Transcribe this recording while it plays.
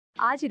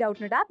आज ही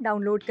Doubtnut app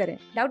download करें।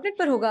 Doubtnut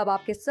पर होगा अब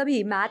आपके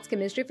सभी मैथ्स,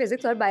 केमिस्ट्री,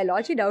 फिजिक्स और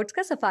बायोलॉजी डाउट्स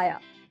का सफाया।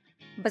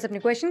 बस अपने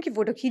क्वेश्चन की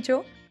फोटो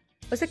खींचो,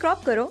 उसे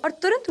क्रॉप करो और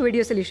तुरंत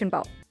वीडियो सोल्यूशन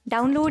पाओ।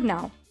 Download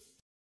now.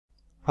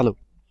 हेलो,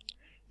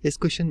 इस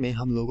क्वेश्चन में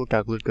हम लोगों को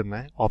कैलकुलेट करना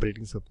है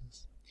ऑपरेटिंग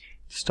सरप्लस।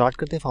 स्टार्ट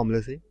करते हैं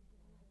फॉर्मूले से।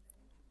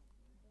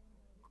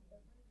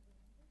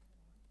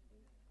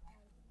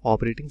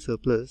 Operating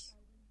surplus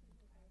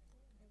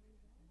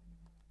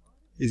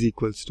is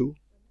equals to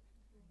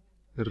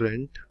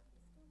rent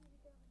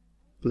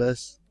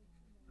plus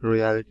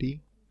royalty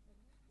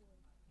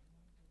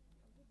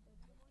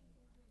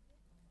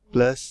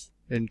plus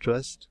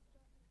interest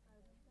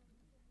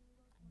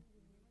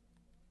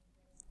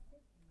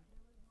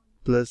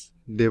plus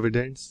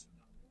dividends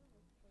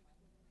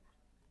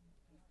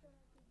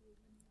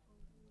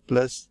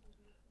plus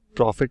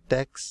profit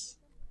tax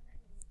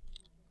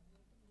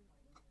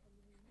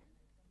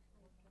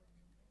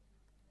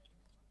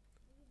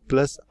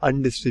plus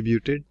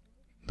undistributed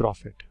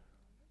profit.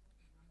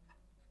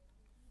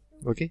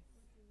 Okay,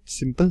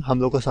 simple. हम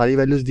लोग को सारी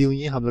वैल्यूज दी हुई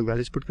हैं, हम लोग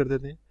वैल्यूज पुट कर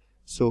देते हैं।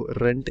 So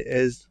rent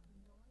is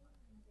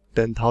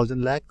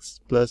 10,000 lakhs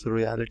plus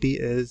royalty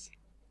is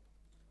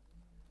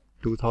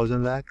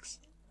 2,000 lakhs,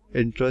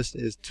 interest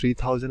is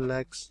 3,000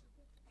 lakhs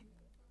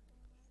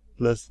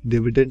plus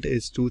dividend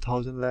is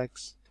 2,000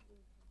 lakhs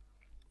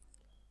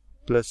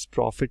plus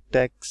profit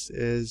tax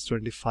is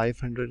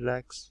 2,500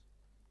 lakhs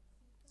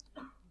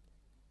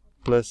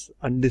plus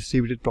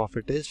undistributed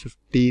profit is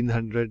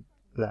 1,500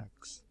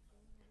 lakhs.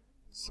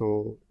 So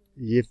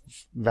ये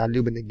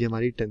वैल्यू बनेगी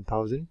हमारी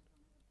 10,000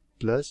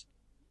 plus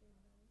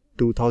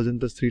 2,000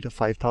 plus 3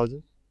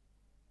 5,000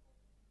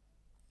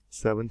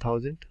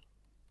 7,000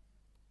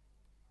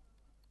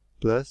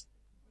 plus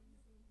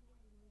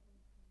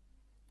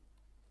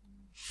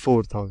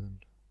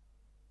 4,000.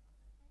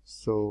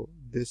 So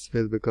this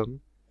will become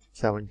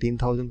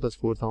 17,000 plus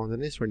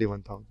 4,000 is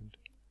 21,000,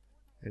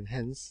 and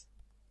hence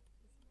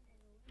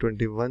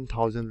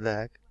 21,000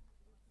 lakh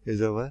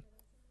is our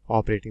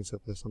operating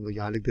surplus. हम लोग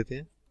यहाँ लिख देते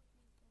हैं।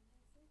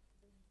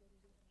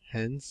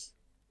 Hence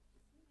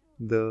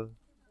the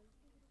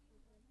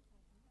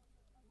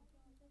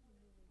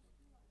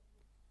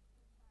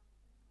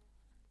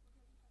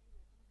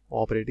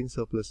operating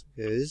surplus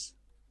is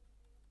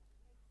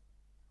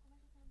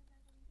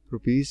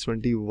rupees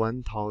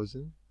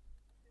 21,000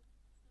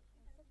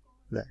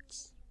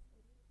 lakhs.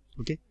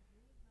 Okay,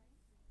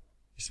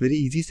 it's very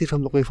easy. सिर्फ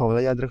हम लोग को एक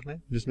फॉर्मूला याद रखना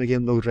है जिसमें कि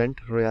हम लोग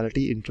rent,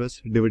 royalty,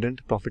 interest,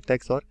 dividend, profit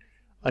tax और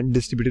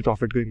अनडिस्ट्रीब्यूटेड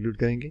प्रॉफिट को इंक्लूड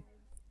करेंगे,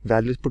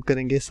 वैल्यूज पुट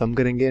करेंगे, सम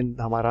करेंगे एंड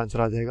हमारा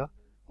आंसर आ जाएगा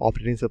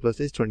operating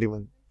surplus is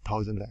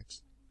 21,000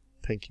 lakhs.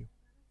 Thank you.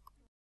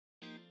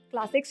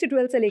 Class 6 से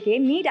 12 से लेके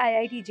नीट,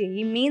 IIT,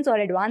 JEE मेंस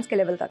और एडवांस के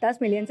लेवल तक 10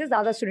 मिलियन से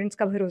ज्यादा स्टूडेंट्स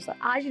का भरोसा।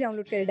 आज ही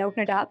डाउनलोड करें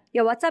डाउटनेट ऐप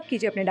या व्हाट्सएप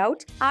कीजिए अपने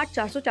डाउट्स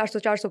 8400 400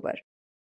 400 पर।